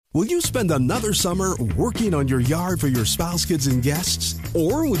Will you spend another summer working on your yard for your spouse, kids, and guests?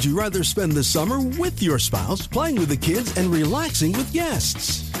 Or would you rather spend the summer with your spouse, playing with the kids, and relaxing with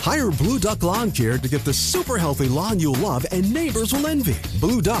guests? Hire Blue Duck Lawn Care to get the super healthy lawn you'll love and neighbors will envy.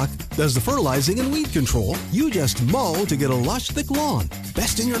 Blue Duck does the fertilizing and weed control. You just mow to get a lush, thick lawn.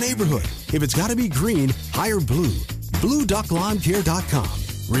 Best in your neighborhood. If it's got to be green, hire Blue.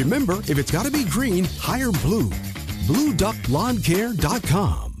 BlueDuckLawnCare.com. Remember, if it's got to be green, hire Blue.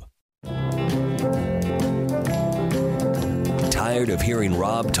 BlueDuckLawnCare.com. Tired of hearing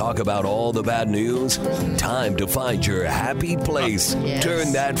Rob talk about all the bad news? Time to find your happy place. Yes.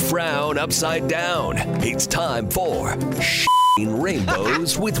 Turn that frown upside down. It's time for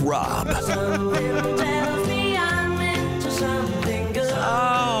Rainbows with Rob.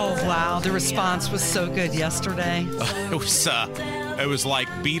 Oh, wow. The response was so good yesterday. It was like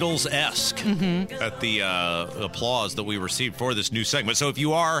Beatles-esque at the applause that we received for this new segment. So if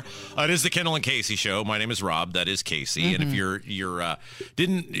you are, it is the Kendall and Casey show. My name is Rob. That is Casey. And if you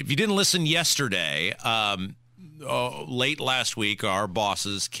didn't listen yesterday, late last week, our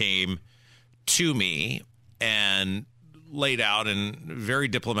bosses came to me and laid out in very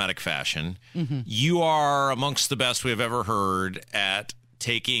diplomatic fashion. You are amongst the best we have ever heard at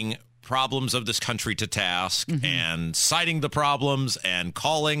taking problems of this country to task and citing the problems and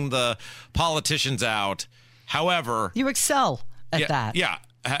calling the politicians out. However, You excel at that. Yeah.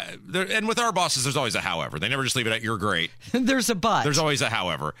 And with our bosses, there's always a however. They never just leave it at you're great. There's a but. There's always a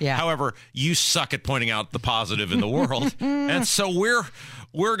however. Yeah. However, you suck at pointing out the positive in the world. And so we're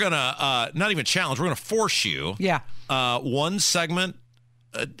going to not even challenge. We're going to force you. Yeah. One segment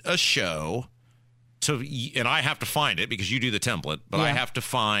a show and I have to find it because you do the template, but I have to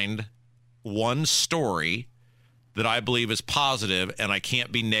find one story that I believe is positive, and I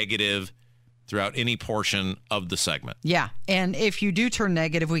can't be negative throughout any portion of the segment. Yeah. And if you do turn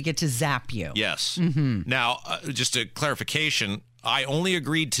negative, we get to zap you. Yes. Now, just a clarification, I only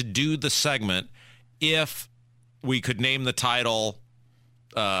agreed to do the segment if we could name the title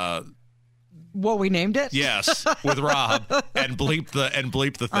What we named it? Yes, with Rob and bleep the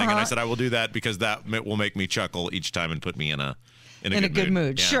thing. And I said I will do that because that will make me chuckle each time and put me in a good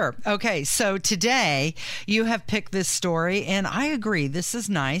mood. Yeah. Sure. Okay. So today you have picked this story, and I agree. This is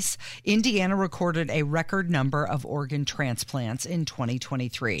nice. Indiana recorded a record number of organ transplants in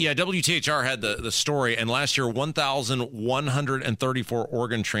 2023. Yeah, WTHR had the story, and last year 1,134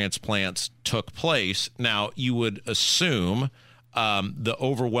 organ transplants took place. Now, you would assume the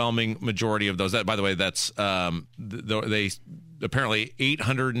overwhelming majority of those. That, by the way, that's they apparently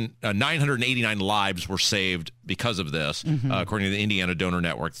 989 lives were saved because of this, according to the Indiana Donor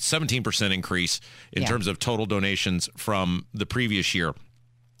Network. 17% increase in terms of total donations from the previous year.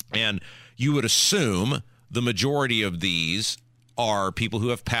 And you would assume the majority of these are people who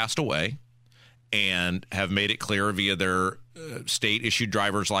have passed away and have made it clear via their state-issued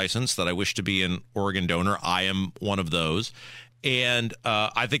driver's license that I wish to be an organ donor. I am one of those. And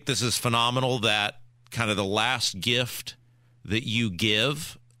I think this is phenomenal that kind of the last gift that you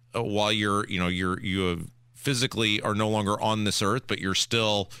give while you physically are no longer on this earth, but you're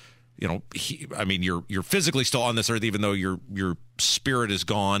still, you're physically still on this earth, even though your spirit is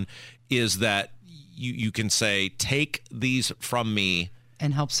gone, is that you can say, take these from me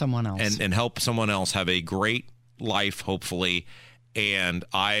and help someone else and help someone else have a great life, hopefully. And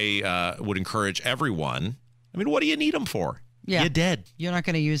I would encourage everyone. I mean, what do you need them for? Yeah. You're dead. You're not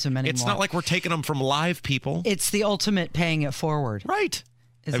going to use them anymore. It's not like we're taking them from live people. It's the ultimate paying it forward. Right.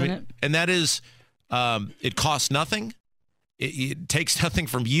 Isn't it? And that is, it costs nothing. It takes nothing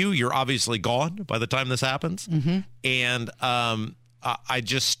from you. You're obviously gone by the time this happens. And I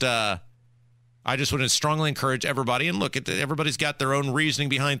just want to strongly encourage everybody. And look, everybody's got their own reasoning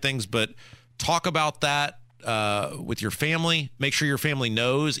behind things, but talk about that with your family. Make sure your family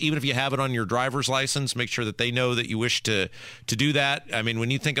knows, even if you have it on your driver's license, make sure that they know that you wish to do that. I mean,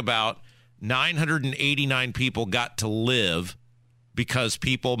 when you think about 989 people got to live because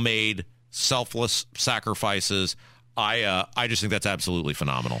people made selfless sacrifices, I just think that's absolutely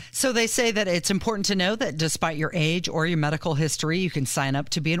phenomenal. So they say that it's important to know that despite your age or your medical history, you can sign up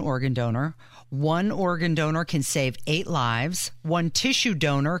to be an organ donor. One organ donor can save 8 lives. One tissue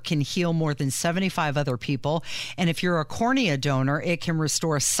donor can heal more than 75 other people. And if you're a cornea donor, it can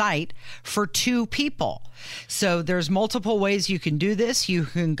restore sight for 2 people. So there's multiple ways you can do this. You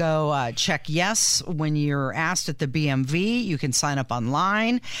can go check yes when you're asked at the BMV. You can sign up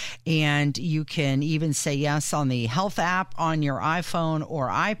online, and you can even say yes on the health app on your iPhone or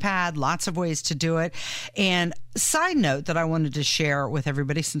iPad. Lots of ways to do it. And side note that I wanted to share with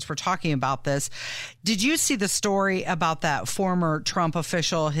everybody, since we're talking about this, was. Did you see the story about that former Trump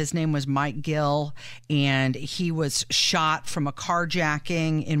official? His name was Mike Gill, and he was shot from a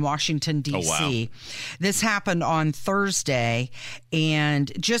carjacking in Washington, D.C. Oh, wow. This happened on Thursday,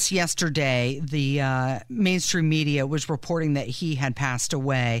 and just yesterday, the mainstream media was reporting that he had passed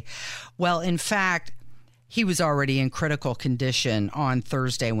away. Well, in fact, he was already in critical condition on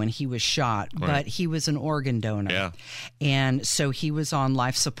Thursday when he was shot, but he was an organ donor. Yeah. And so he was on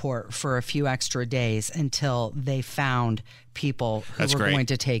life support for a few extra days until they found people who were going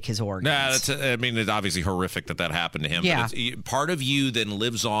to take his organs. It's obviously horrific that happened to him. Yeah. But part of you then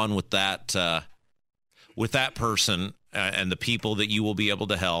lives on with that person and the people that you will be able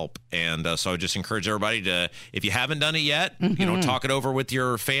to help. And so I just encourage everybody to, if you haven't done it yet, talk it over with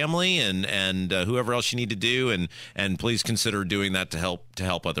your family and whoever else you need to do. And please consider doing that to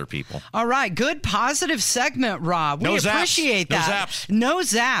help other people. All right. Good, positive segment, Rob. We appreciate that. No zaps. No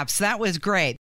zaps. That was great.